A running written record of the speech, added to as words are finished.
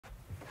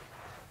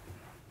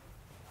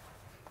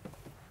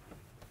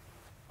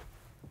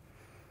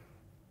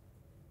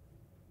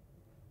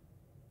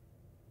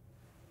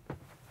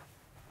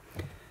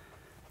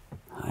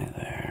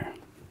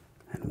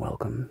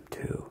welcome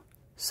to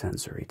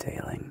Sensory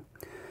Tailoring.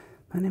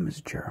 My name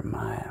is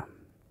Jeremiah.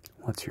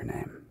 What's your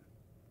name?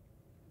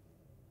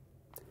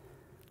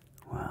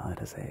 Well,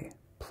 it is a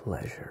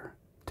pleasure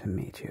to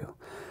meet you.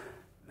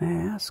 May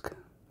I ask,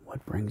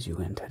 what brings you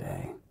in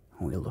today?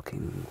 Are we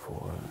looking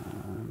for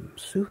a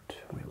suit?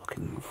 Are we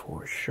looking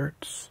for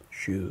shirts,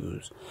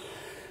 shoes,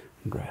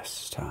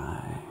 dress,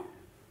 tie?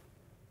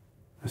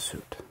 A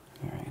suit.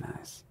 Very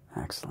nice.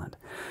 Excellent.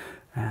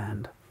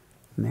 And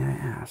may I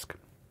ask,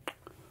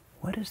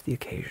 what is the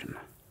occasion?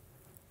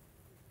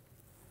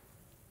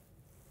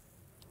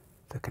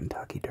 The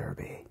Kentucky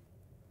Derby.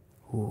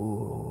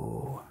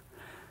 Ooh.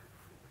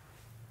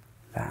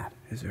 That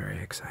is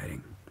very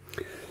exciting.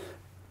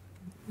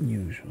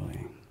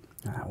 Usually,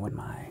 when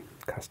my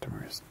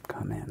customers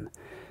come in,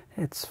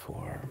 it's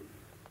for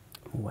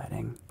a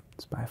wedding.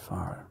 It's by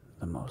far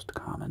the most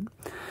common.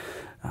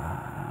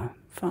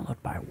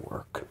 Followed by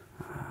work.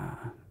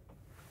 Of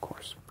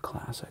course,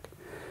 classic.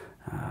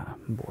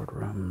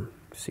 Boardroom,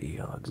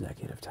 CEO,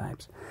 executive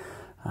types.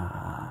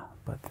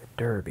 But the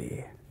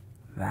Derby,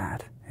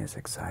 that is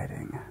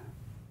exciting.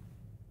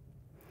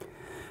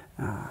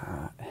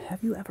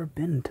 Have you ever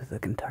been to the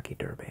Kentucky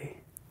Derby?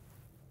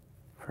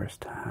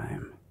 First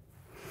time.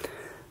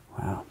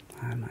 Well,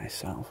 I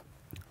myself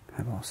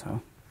have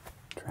also,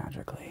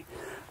 tragically,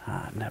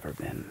 never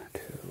been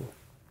to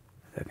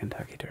the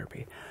Kentucky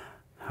Derby.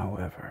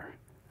 However,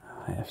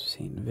 I have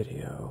seen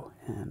video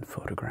and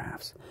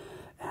photographs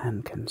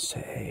and can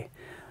say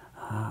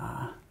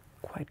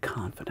quite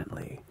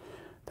confidently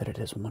that it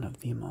is one of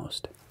the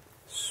most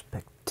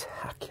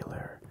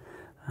spectacular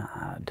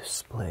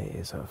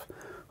displays of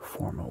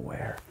formal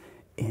wear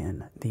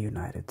in the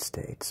United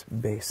States.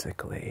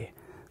 Basically,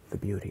 the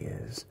beauty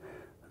is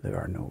there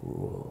are no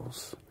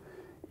rules.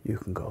 You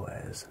can go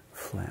as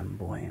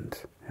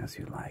flamboyant as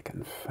you like.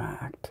 In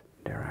fact,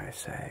 dare I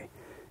say,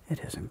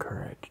 it is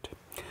encouraged.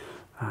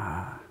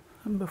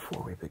 And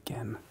before we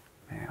begin,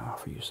 may I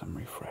offer you some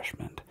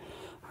refreshment?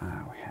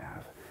 We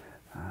have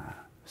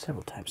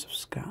several types of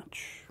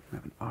Scotch. We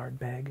have an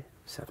Ardbeg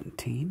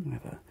 17. We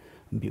have a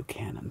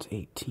Buchanan's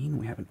 18.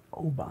 We have an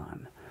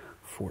Oban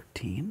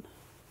 14.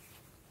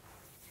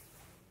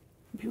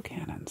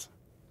 Buchanan's.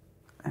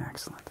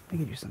 Excellent. Let me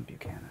get you some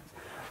Buchanan's.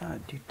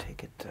 Do you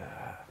take it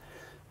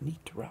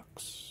neat,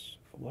 rocks,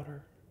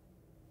 water?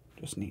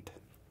 Just neat.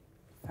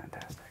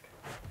 Fantastic.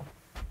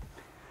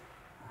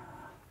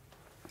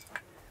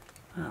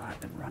 Well,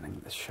 I've been running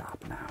this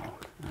shop now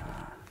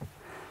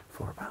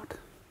for about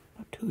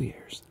 2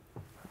 years.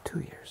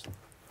 2 years.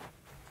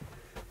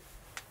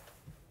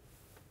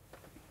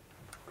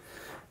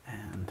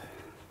 And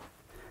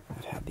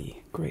I've had the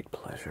great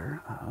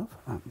pleasure of,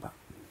 I'll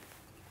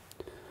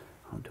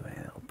do a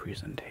little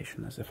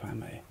presentation as if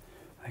I'm a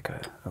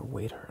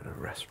waiter at a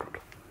restaurant.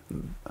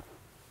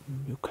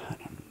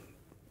 Buchanan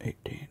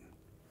 18.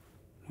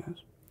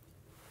 Yes?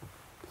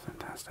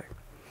 Fantastic.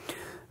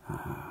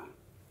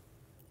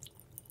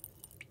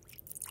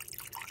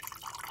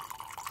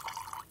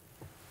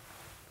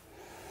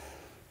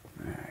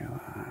 There you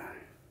are.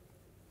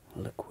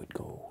 Liquid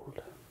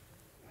gold.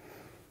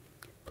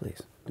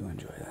 Please, do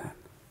enjoy that.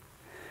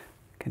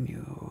 Can I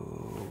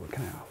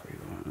offer you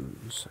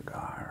a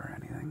cigar or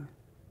anything?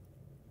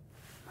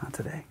 Not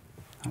today?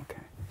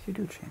 Okay. If you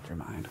do change your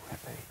mind, we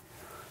have a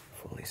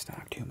fully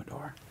stocked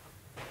humidor.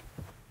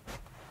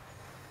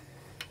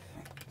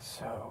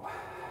 So,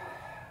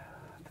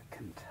 the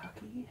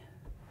Kentucky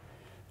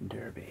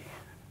Derby.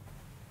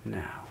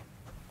 Now,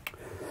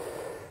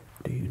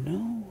 do you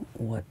know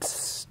what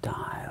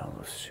style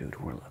of suit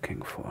we're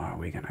looking for? Are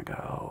we going to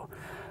go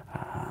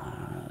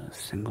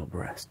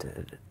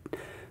single-breasted,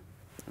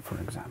 for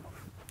example?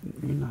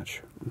 You're not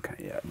sure.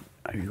 Okay, yeah.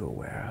 Are you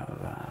aware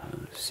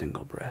of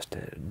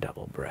single-breasted,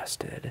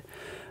 double-breasted?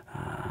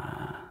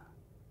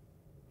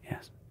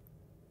 Yes.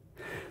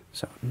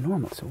 So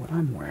what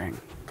I'm wearing,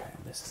 okay,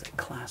 this is a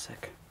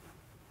classic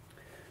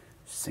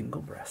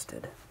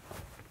single-breasted,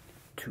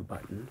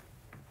 two-button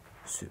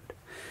suit.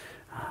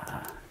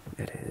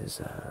 It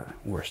is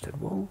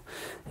worsted wool.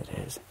 It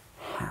is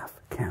half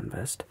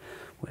canvassed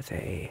with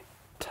a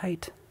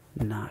tight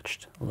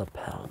notched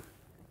lapel.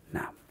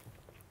 Now,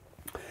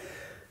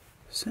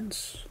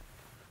 since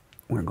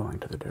we're going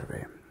to the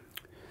Derby,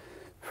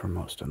 for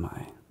most of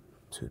my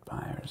suit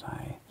buyers,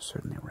 I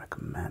certainly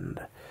recommend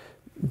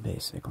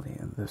basically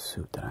the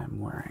suit that I'm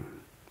wearing.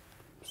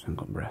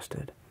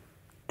 Single-breasted,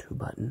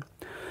 two-button.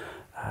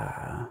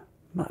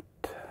 But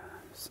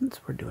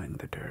since we're doing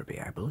the Derby,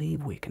 I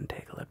believe we can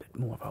take a little bit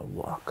more of a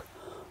walk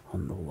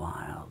on the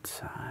wild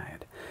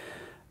side.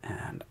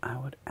 And I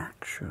would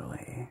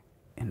actually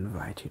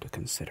invite you to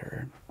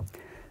consider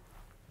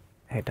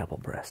a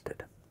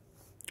double-breasted.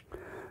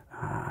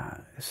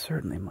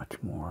 Certainly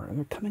much more.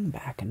 They're coming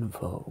back in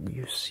vogue.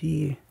 You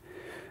see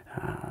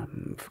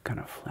kind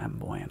of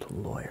flamboyant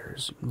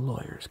lawyers.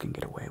 Lawyers can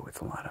get away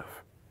with a lot of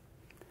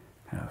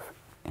kind of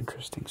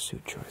interesting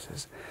suit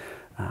choices.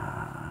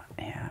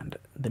 And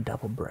the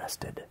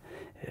double-breasted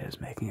is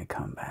making a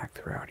comeback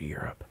throughout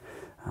Europe,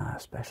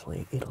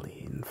 especially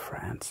Italy and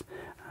France.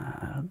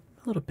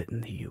 a little bit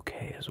in the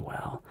UK as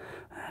well.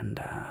 And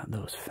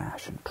those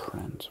fashion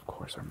trends, of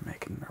course, are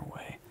making their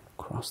way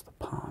across the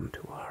pond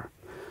to our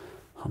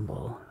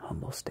humble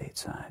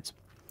statesides.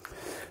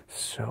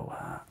 So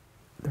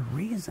the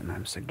reason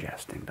I'm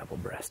suggesting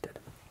double-breasted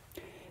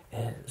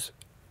is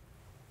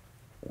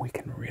we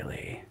can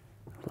really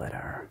let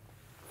our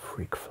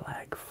freak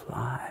flag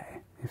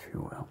fly, if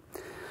you will.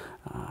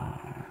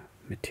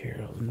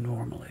 Materials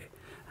normally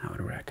I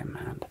would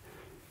recommend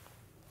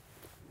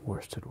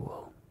worsted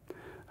wool,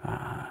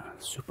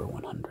 Super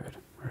 100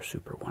 or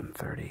Super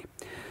 130.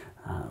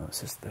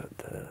 This is the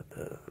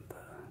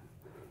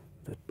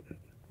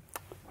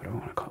what do I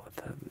want to call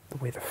it? The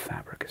way the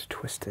fabric is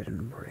twisted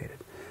and braided.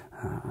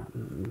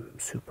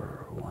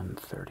 Super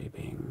 130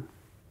 being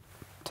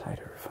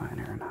tighter,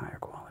 finer, and higher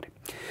quality.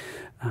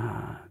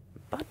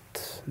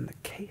 But in the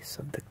case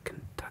of the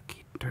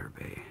Kentucky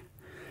Derby,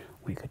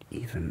 we could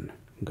even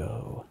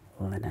go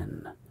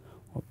linen,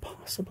 or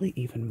possibly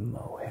even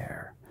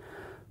mohair.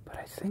 But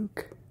I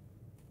think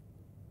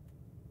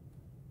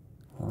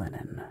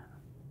linen.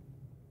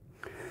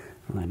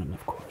 Linen,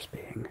 of course,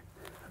 being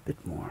a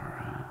bit more,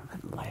 a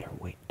bit lighter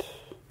weight,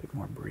 a bit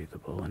more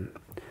breathable, and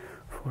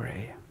for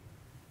a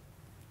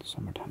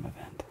summertime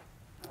event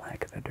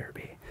like the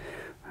Derby,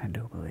 I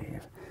do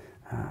believe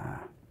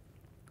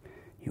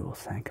you will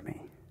thank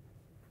me.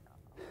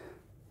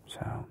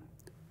 So,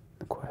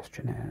 the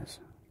question is,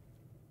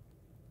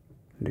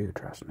 do you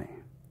trust me?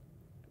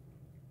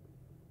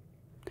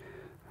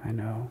 I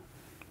know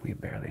we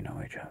barely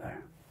know each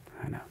other,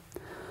 I know,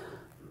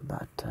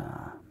 but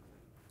I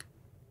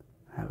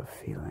have a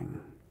feeling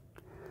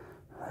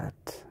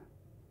that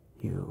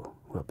you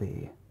will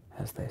be,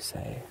 as they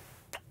say,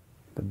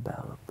 the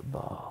belle of the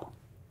ball,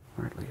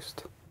 or at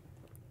least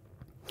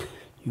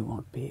you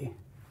won't be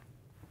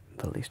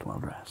the least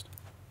well-dressed.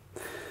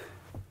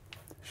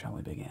 Shall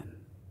we begin?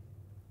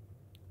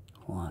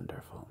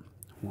 Wonderful,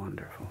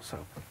 wonderful.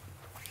 So,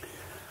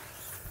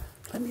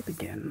 let me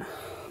begin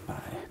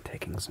by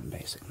taking some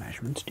basic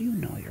measurements. Do you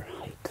know your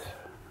height?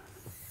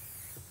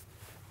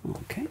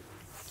 Okay.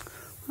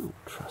 Well,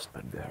 trust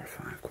but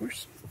verify, of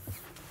course.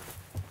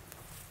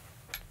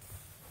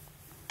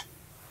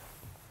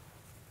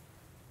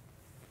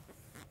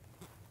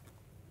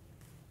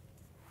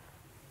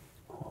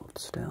 Hold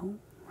still,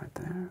 right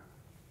there.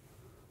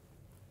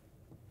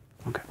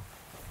 Okay.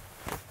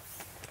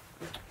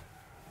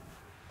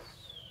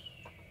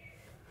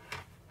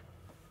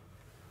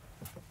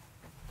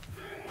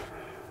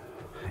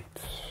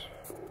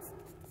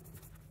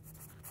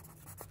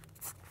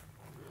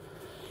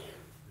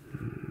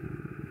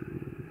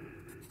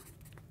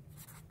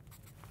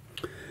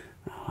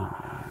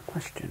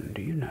 Question,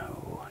 do you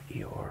know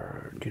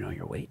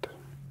your weight?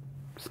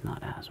 It's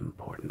not as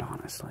important,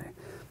 honestly,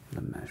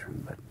 the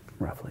measuring, but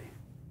roughly.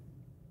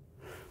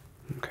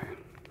 Okay,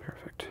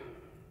 perfect.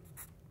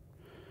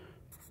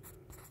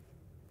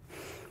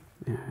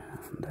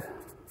 And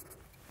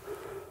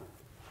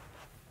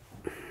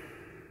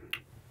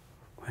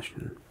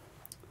question,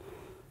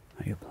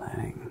 are you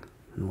planning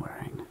on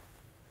wearing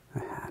a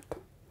hat?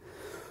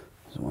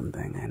 There's one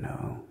thing I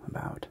know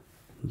about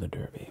the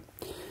Derby.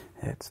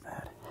 It's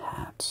that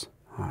hats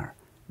are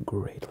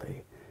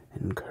greatly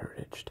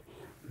encouraged.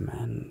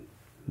 Men,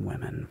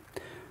 women,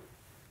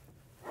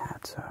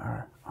 hats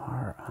are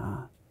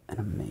an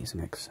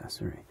amazing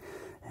accessory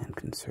and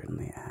can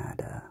certainly add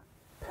a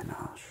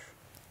panache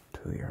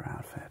to your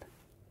outfit.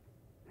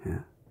 Yeah,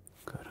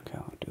 good. Okay,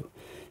 I'll do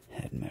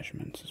head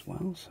measurements as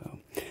well. So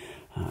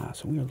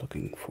we are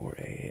looking for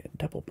a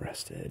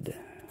double-breasted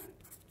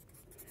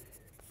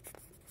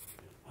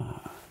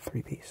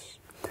three-piece.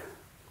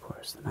 Of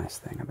course, the nice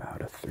thing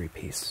about a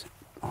three-piece,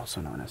 also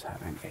known as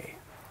having a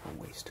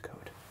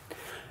waistcoat,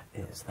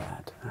 is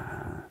that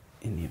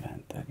in the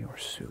event that your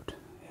suit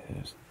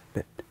is a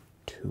bit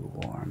too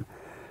warm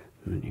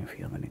and you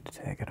feel the need to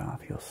take it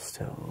off, you'll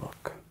still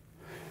look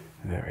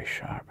very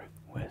sharp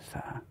with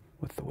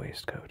the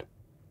waistcoat.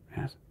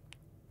 Yes?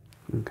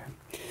 Okay.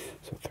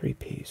 So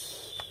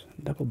three-piece,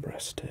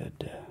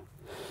 double-breasted,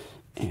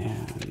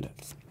 and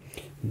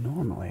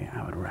normally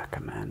I would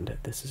recommend,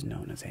 this is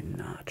known as a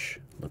notch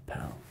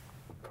lapel.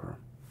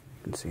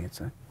 You can see it's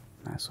a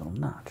nice little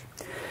notch.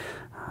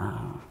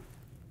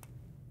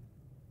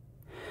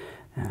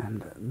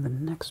 And the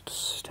next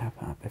step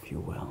up, if you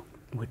will,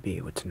 would be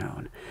what's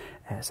known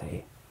as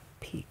a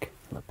peak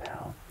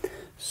lapel.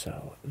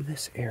 So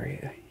this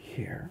area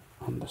here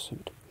on the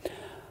suit,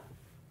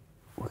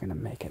 we're going to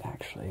make it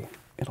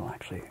it'll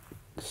actually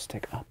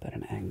stick up at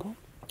an angle,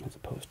 as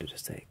opposed to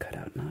just a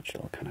cutout notch.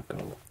 It'll kind of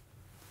go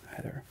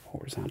either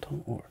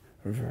horizontal or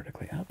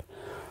vertically up,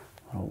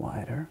 a little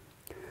wider.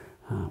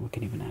 We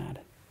can even add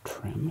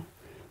trim.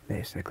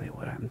 Basically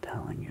what I'm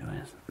telling you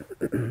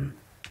is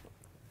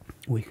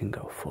we can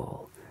go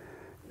full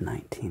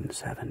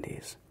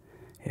 1970s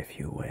if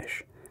you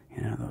wish.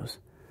 You know, those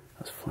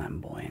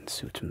flamboyant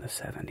suits from the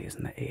 70s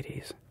and the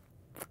 80s.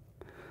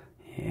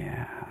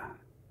 Yeah.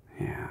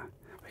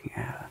 We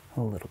can add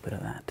a little bit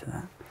of that to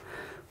that.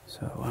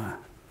 So,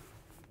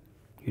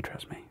 you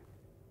trust me.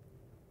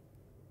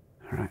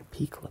 Alright.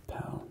 peak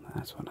lapel.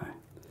 That's what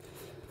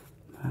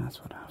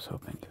I was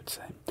hoping you'd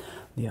say.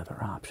 The other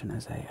option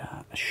is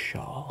a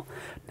shawl.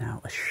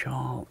 Now, a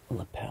shawl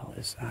lapel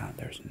is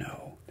there's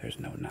no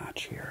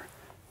notch here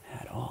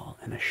at all,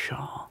 and a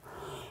shawl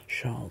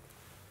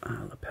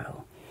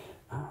lapel.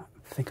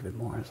 Think of it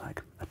more as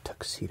like a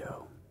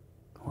tuxedo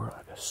or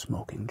like a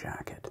smoking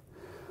jacket.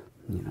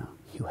 You know,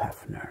 Hugh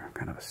Hefner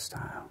kind of a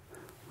style.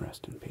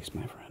 Rest in peace,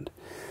 my friend.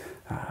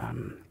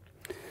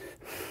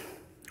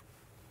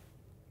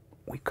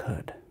 We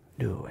could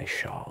do a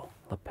shawl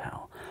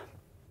lapel,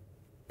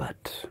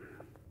 but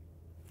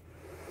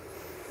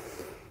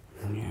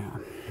yeah,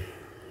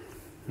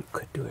 we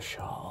could do a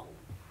shawl.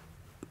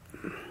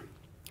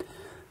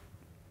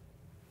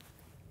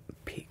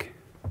 Peak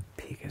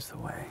is the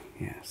way.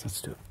 Yes,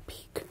 let's do a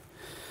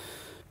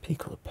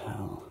peak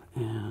lapel,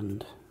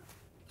 and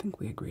I think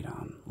we agreed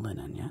on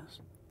linen. Yes.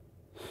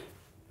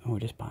 And we're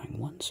just buying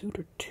one suit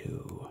or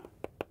two,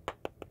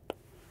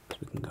 so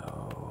we can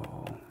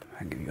go. I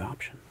can give you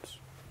options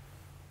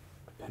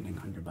depending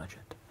on your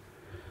budget.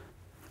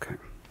 Okay.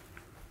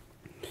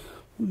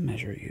 We'll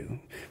measure you.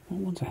 Well,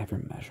 once I have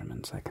your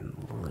measurements, I can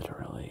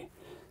literally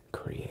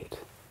create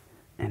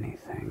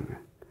anything.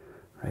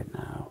 Right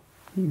now,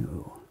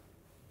 you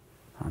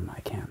are my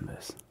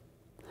canvas.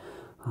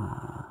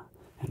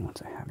 And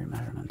once I have your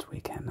measurements, we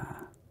can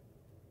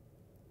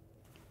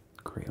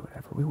create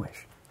whatever we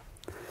wish.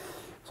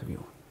 So if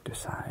you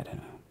decide in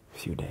a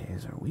few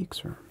days or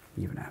weeks, or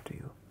even after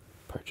you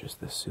purchase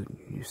this suit,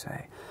 and you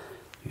say,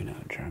 you know,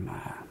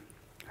 Jeremiah,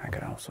 I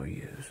could also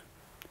use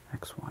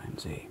X, Y, and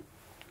Z.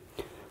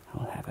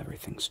 I'll have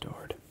everything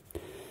stored,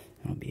 and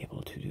I'll be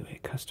able to do a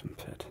custom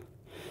fit.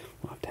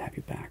 We'll have to have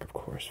you back, of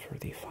course, for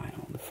the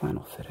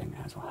final fitting,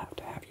 as I'll have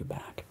to have you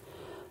back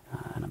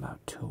in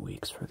about 2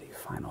 weeks for the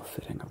final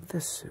fitting of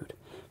this suit.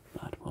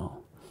 But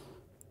we'll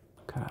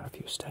cut out a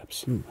few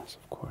steps, unless,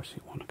 of course,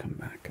 you want to come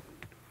back and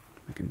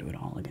we can do it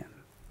all again.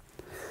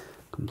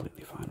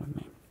 Completely fine with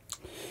me.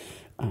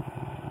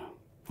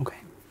 Okay,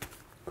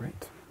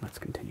 great. Let's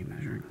continue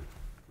measuring.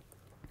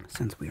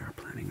 Since we are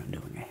planning on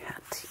doing a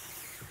hat,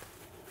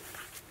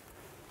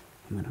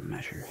 I'm going to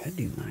measure your head.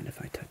 Do you mind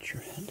if I touch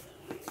your head?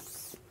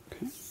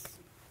 Okay.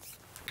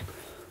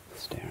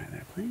 Stay right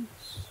there,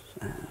 please.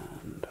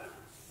 And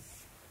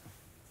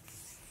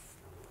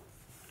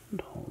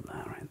hold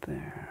that right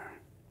there.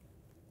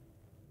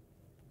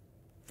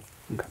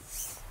 Okay.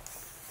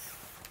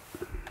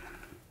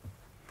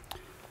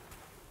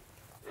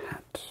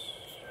 Hat.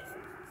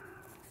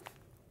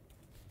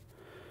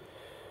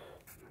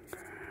 Okay.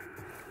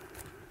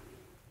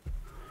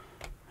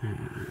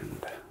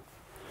 And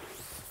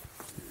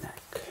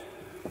neck.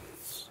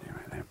 Stay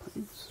right there,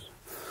 please.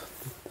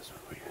 Put this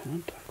over your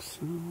head, like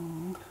so.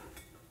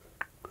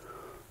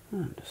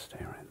 And just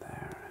stay right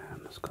there.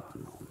 And let's go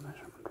and little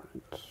measurement,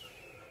 right?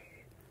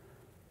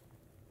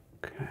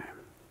 Okay.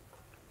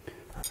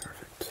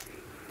 Perfect.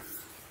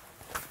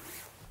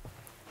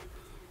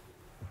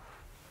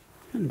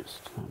 And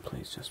just,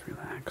 please just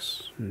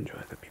relax. Enjoy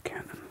the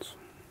Buchanans.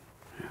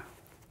 Yeah.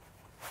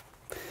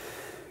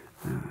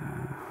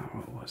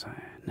 What was I?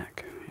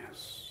 Neck,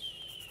 yes.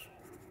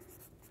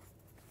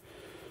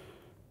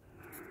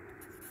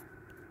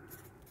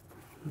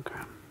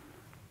 Okay.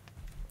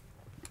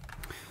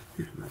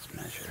 And let's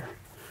measure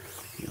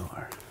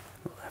your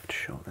left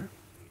shoulder.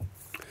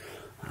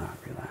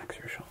 Relax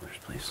your shoulders,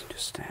 please.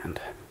 Just stand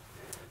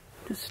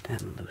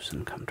loose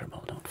and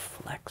comfortable. Don't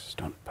flex.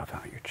 Don't puff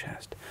out your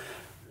chest.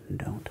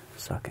 Don't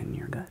suck in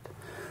your gut.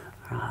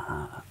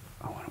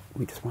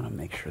 We just want to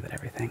make sure that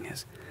everything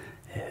is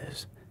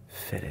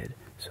fitted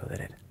so that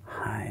it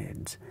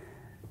hides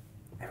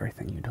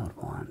everything you don't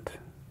want,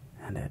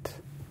 and it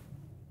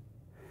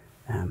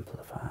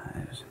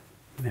amplifies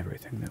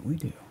everything that we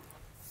do.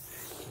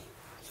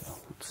 So,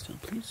 hold still,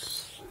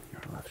 please.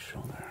 Your left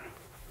shoulder.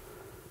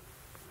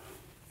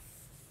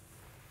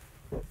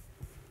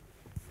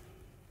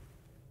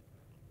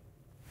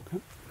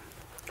 Okay.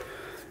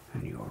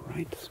 And your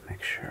right,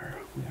 make sure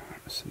we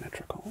are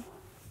symmetrical.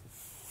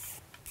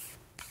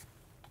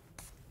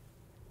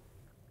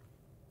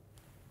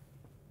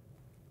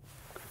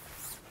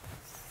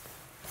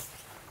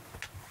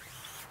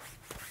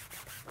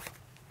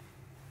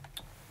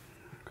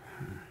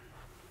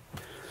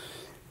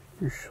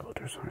 Your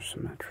shoulders are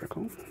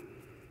symmetrical.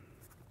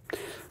 It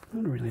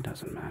really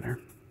doesn't matter.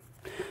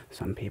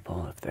 Some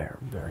people, if they're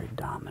very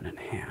dominant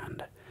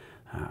hand,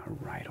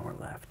 right or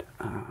left,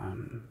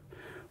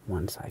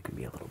 one side can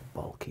be a little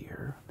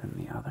bulkier than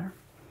the other.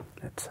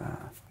 It's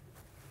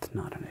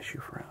not an issue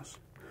for us.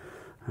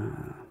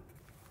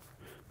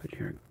 But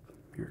you're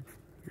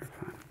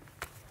fine.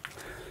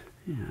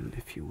 And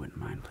if you wouldn't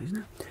mind, please,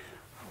 now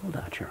hold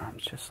out your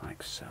arms just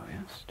like so.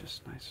 Yes,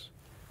 just nice.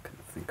 Kind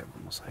of think of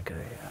almost like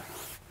a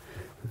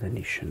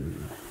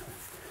Venetian,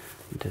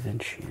 Da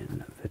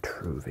Vincian,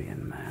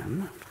 Vitruvian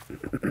man.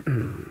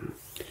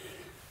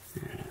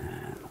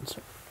 And let's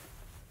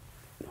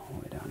all the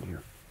way down to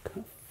your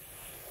cuff.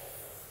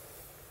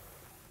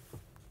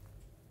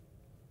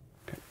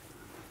 Okay.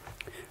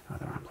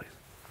 Other arm, please.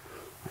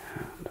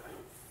 And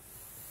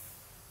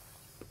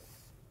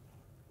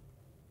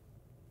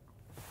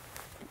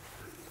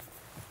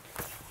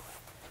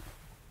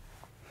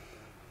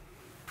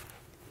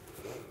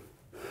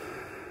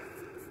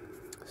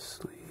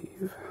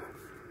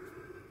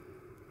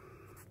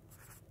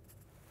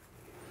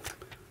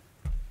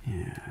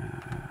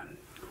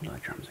hold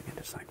out your arms again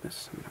just like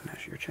this. I'm going to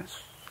measure your chest.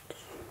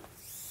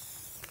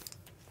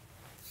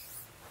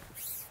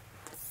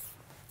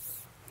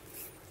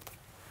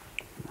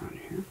 Around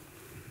here.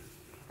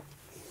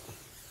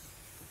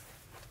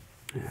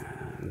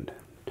 And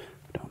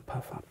don't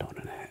puff up, don't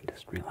in the head,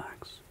 just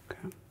relax,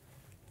 okay?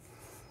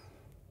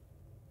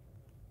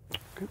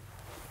 Okay.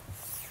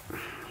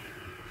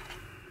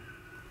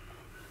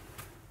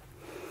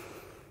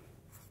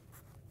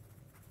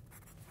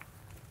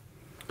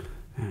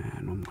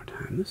 And one more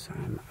time. This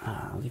time,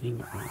 leaving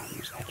your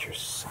arms at your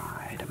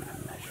side. I'm going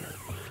to measure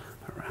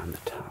around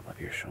the top of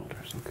your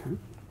shoulders, okay?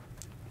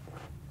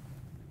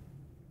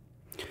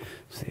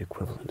 It's the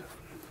equivalent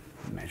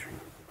of measuring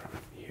from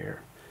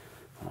here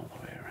all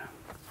the way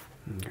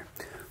around. Okay.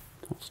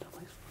 Hold still,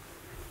 please.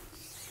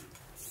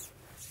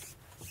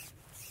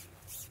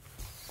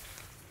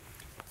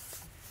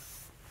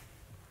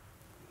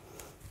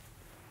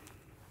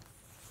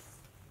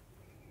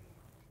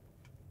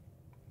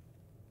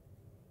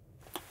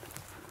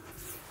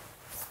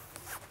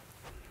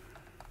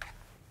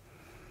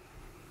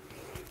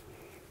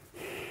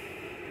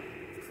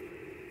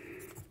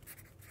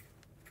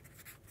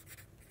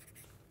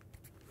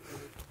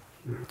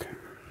 Okay.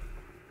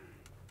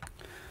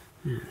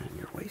 And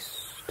your waist.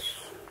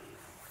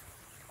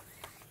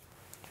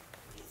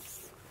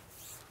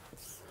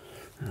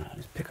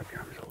 Just pick up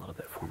your arms a little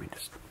bit for me,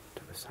 just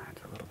to the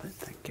sides a little bit.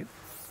 Thank you.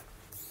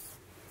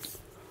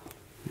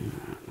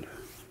 And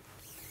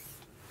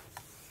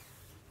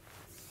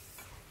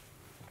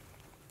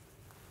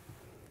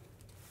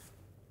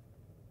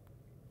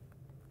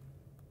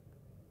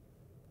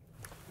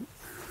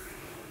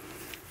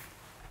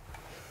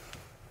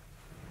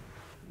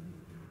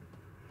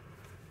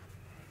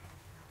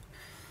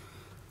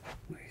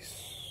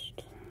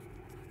waist.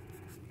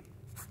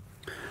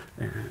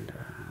 And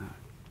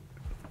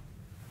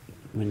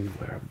when you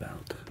wear a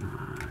belt,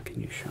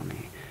 can you show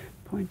me,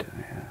 point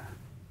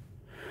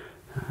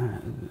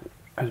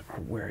or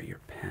where your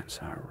pants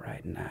are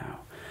right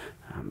now?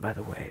 By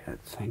the way,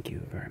 thank you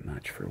very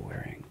much for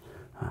wearing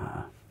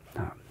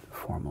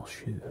formal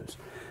shoes.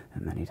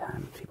 And many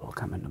times people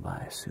come in to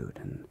buy a suit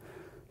and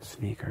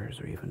sneakers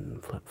or even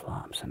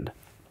flip-flops, and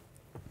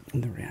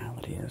the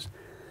reality is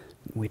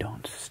we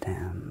don't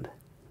stand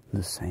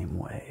the same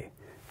way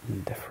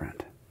in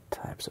different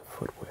types of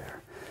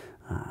footwear.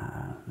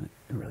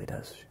 It really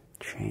does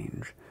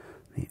change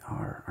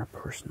our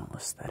personal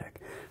aesthetic.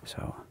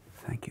 So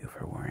thank you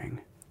for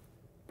wearing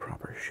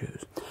proper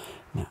shoes.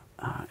 Now,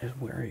 is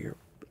where your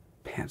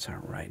pants are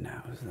right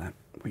now, is that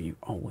where you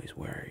always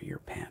wear your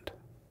pant?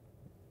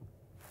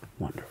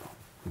 Wonderful.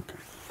 Okay.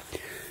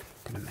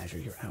 I'm going to measure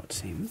your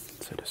outseam.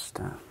 So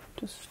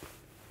just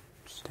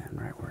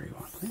stand right where you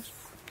are, please.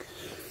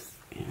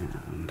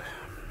 And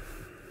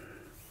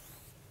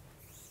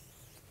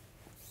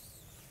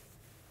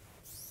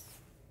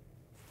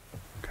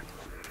okay.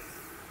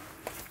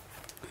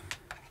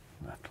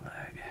 Left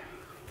leg.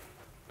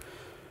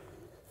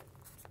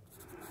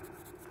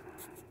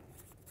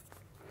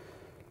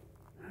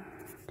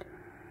 Okay.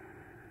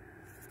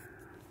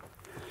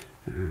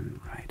 And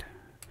right.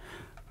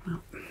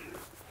 Well,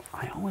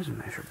 I always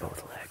measure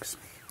both legs.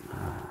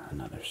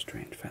 Another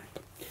strange fact.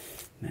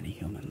 Many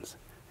humans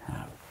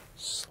have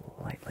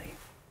slightly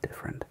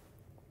different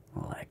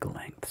leg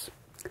lengths.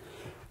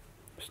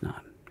 It's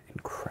not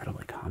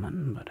incredibly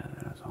common, but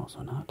it is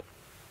also not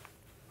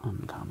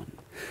uncommon.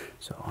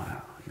 So,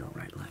 your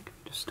right leg,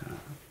 just stand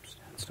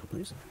still,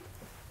 please.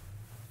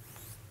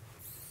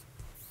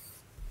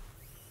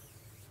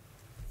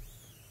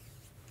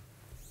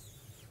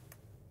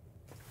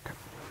 Okay.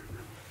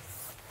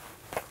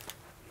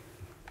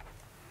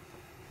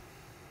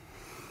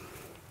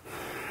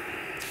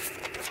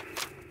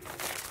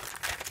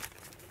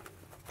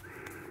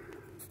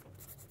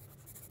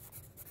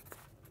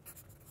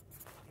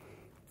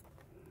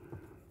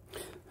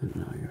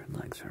 No, your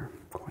legs are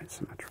quite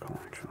symmetrical,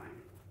 actually.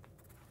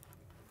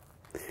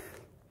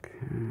 Okay.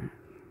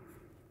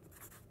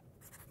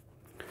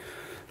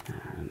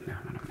 And now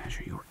I'm going to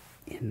measure your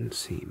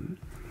inseam.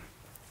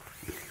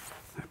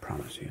 I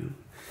promise you,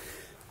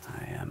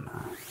 I'm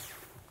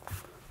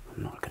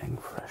not getting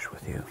fresh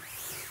with you,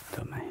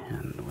 though my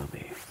hand will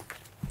be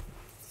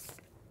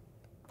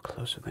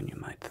closer than you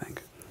might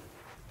think.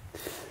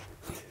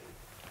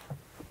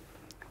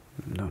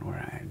 Don't worry,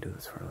 I do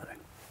this for a living.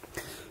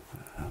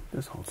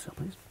 Just hold still,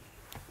 please.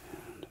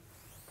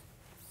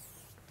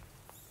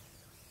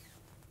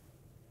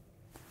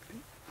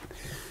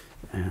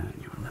 And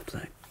your left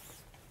leg.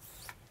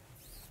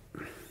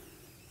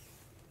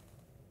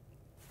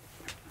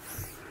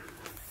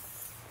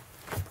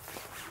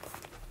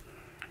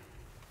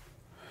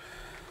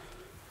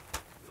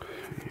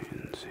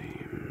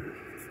 Inseam.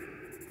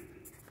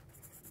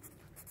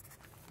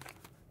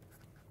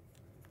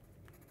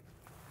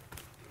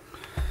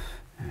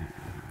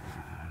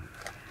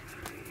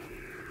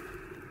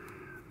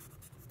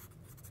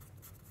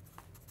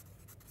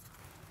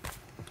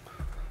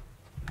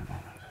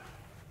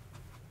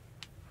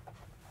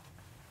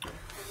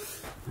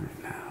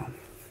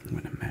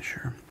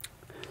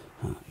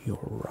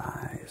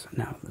 space.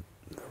 Now, the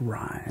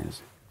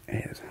rise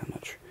is how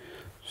much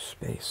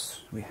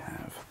space we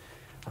have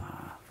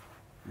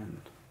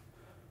in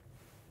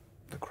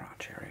the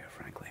crotch area,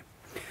 frankly,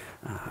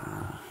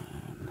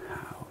 and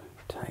how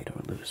tight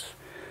or loose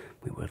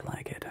we would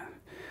like it.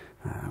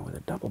 With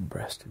a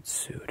double-breasted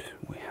suit,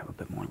 we have a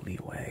bit more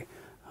leeway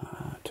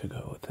to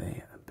go with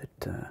a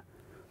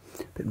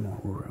bit more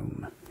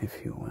room,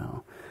 if you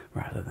will,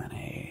 rather than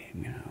a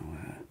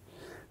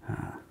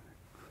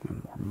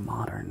more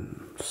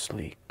modern,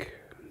 sleek,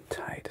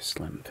 tight,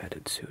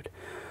 slim-fitted suit.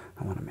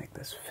 I want to make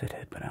this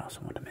fitted, but I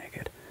also want to make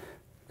it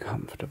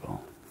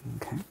comfortable.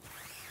 Okay,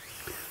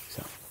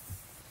 so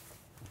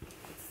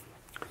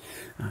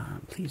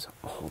please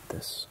hold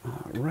this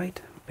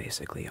right,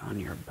 basically on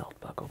your belt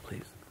buckle.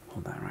 Please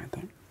hold that right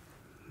there.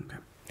 Okay,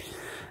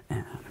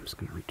 and I'm just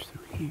going to reach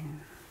through here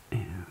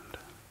and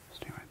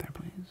stay right there,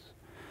 please.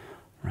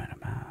 Right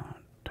about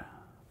there.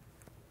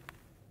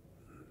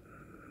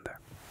 Okay.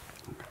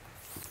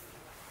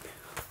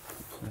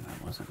 Hopefully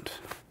that wasn't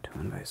too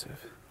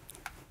invasive.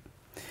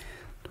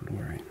 Don't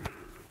worry,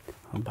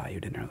 I'll buy you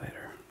dinner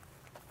later.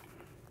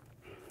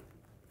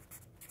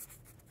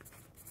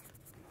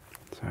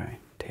 Sorry,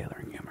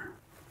 tailoring humor.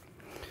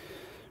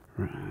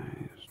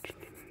 Right.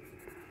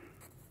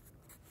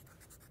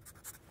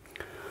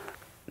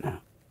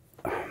 Now,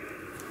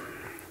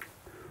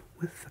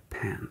 with the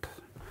pant,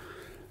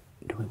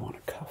 do we want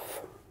a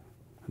cuff,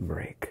 a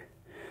break,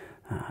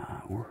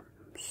 or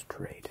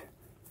straight?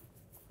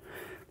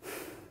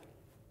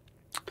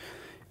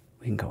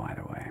 We can go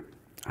either way.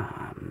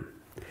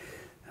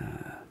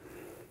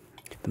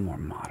 The more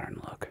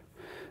modern look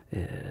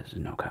is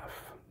no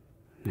cuff.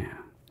 Yeah.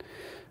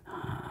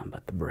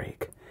 But the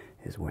break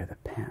is where the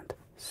pant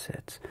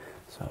sits.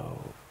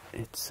 So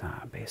it's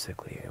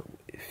basically,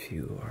 if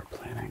you are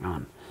planning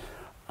on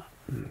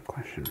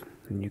question,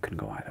 you can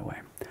go either way.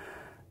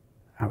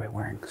 Are we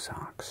wearing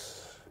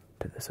socks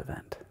to this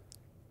event?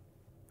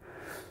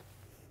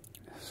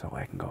 So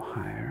I can go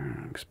higher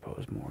and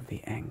expose more of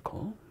the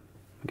ankle.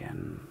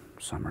 Again,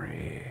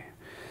 summery,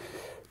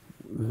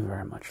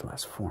 very much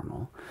less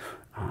formal.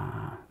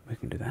 We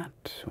can do that,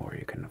 or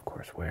you can, of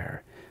course,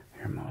 wear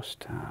your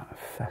most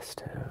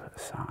festive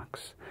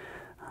socks.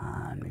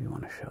 And maybe you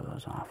want to show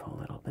those off a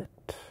little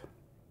bit.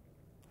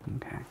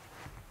 Okay.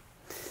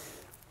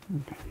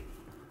 Okay.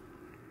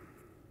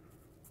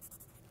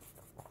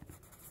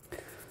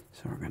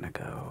 So we're gonna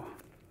go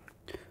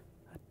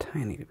a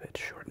tiny bit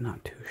short,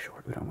 not too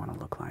short. We don't want to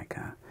look like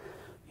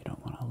you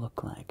don't want to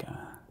look like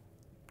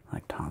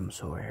Tom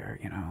Sawyer,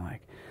 you know,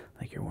 like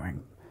you're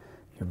wearing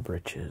your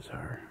breeches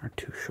are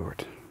too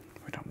short.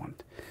 We don't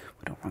want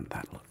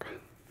that look.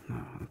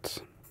 No, it's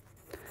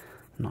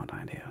not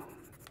ideal.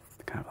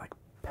 Kind of like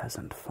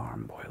peasant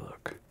farm boy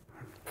look,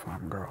 or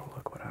farm girl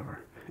look, whatever.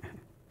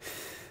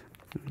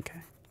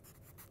 Okay.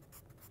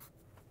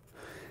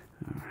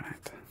 All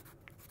right.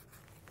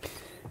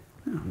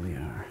 Well, we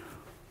are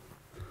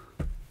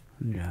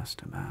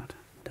just about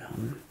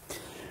done.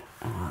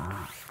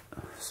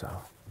 So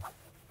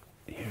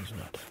here's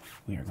what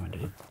we are going to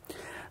do.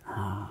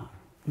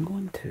 I'm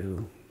going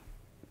to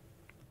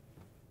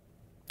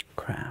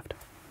craft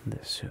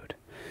this suit.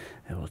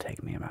 It will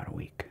take me about a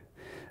week.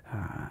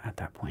 At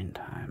that point in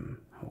time,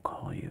 I will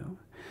call you,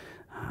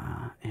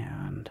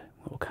 and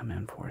we'll come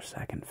in for a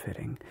second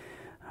fitting.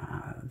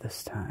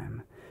 This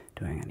time,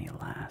 doing any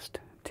last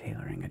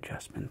tailoring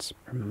adjustments.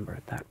 Remember,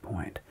 at that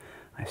point,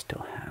 I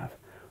still have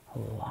a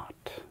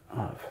lot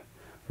of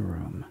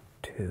room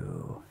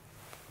to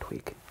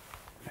tweak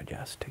and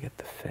adjust to get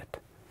the fit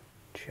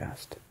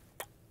just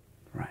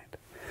right.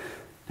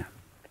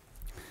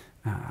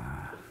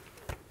 Now,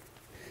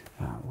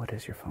 what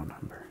is your phone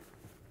number?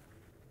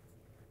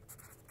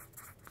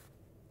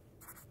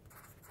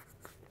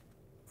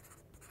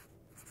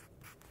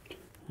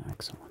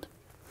 Excellent.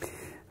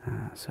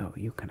 So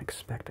you can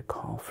expect a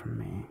call from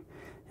me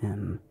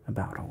in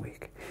about a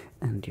week.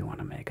 And do you want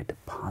to make a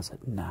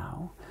deposit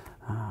now,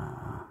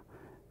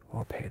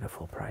 or pay the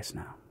full price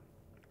now?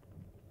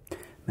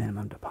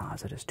 Minimum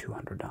deposit is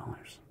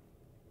 $200.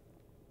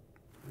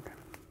 Okay.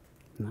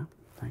 No?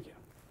 Thank you.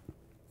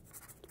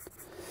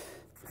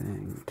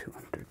 Paying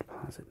 $200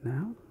 deposit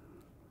now.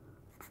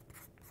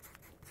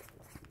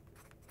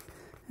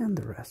 And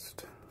the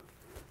rest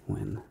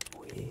when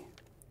we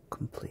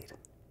complete.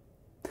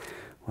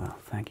 Well,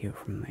 thank you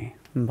from the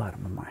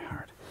bottom of my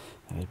heart.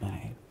 It has been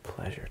a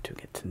pleasure to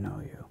get to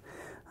know you,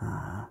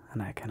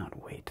 and I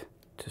cannot wait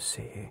to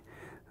see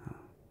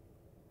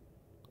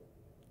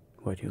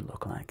what you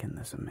look like in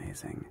this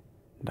amazing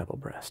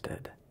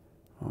double-breasted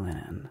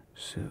linen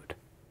suit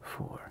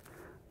for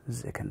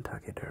the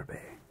Kentucky Derby.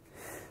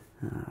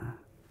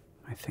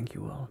 I think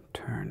you will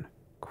turn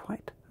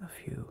quite a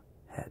few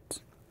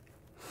heads.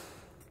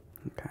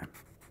 Okay.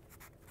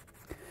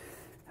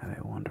 Have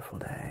a wonderful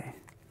day,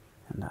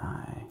 and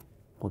I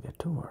will get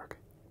to work.